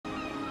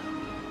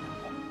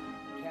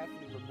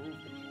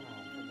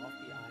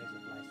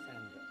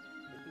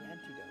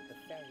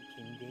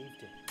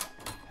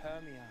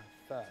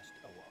first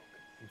awoke,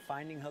 and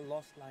finding her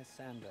lost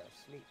Lysander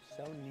asleep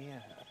so near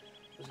her,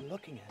 was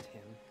looking at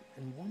him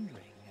and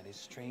wondering at his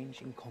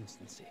strange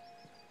inconstancy.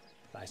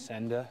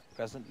 Lysander,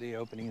 presently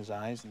opening his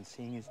eyes and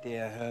seeing his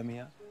dear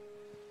Hermia,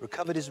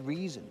 recovered his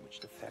reason, which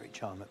the fairy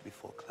charm had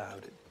before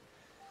clouded,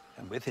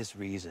 and with his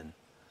reason,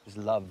 his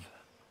love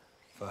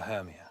for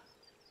Hermia.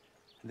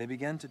 And they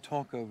began to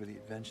talk over the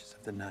adventures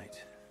of the night,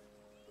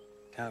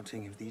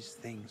 doubting if these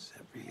things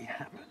had really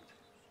happened,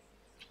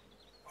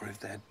 or if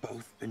they had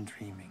both been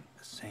dreaming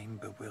the same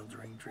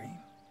bewildering dream.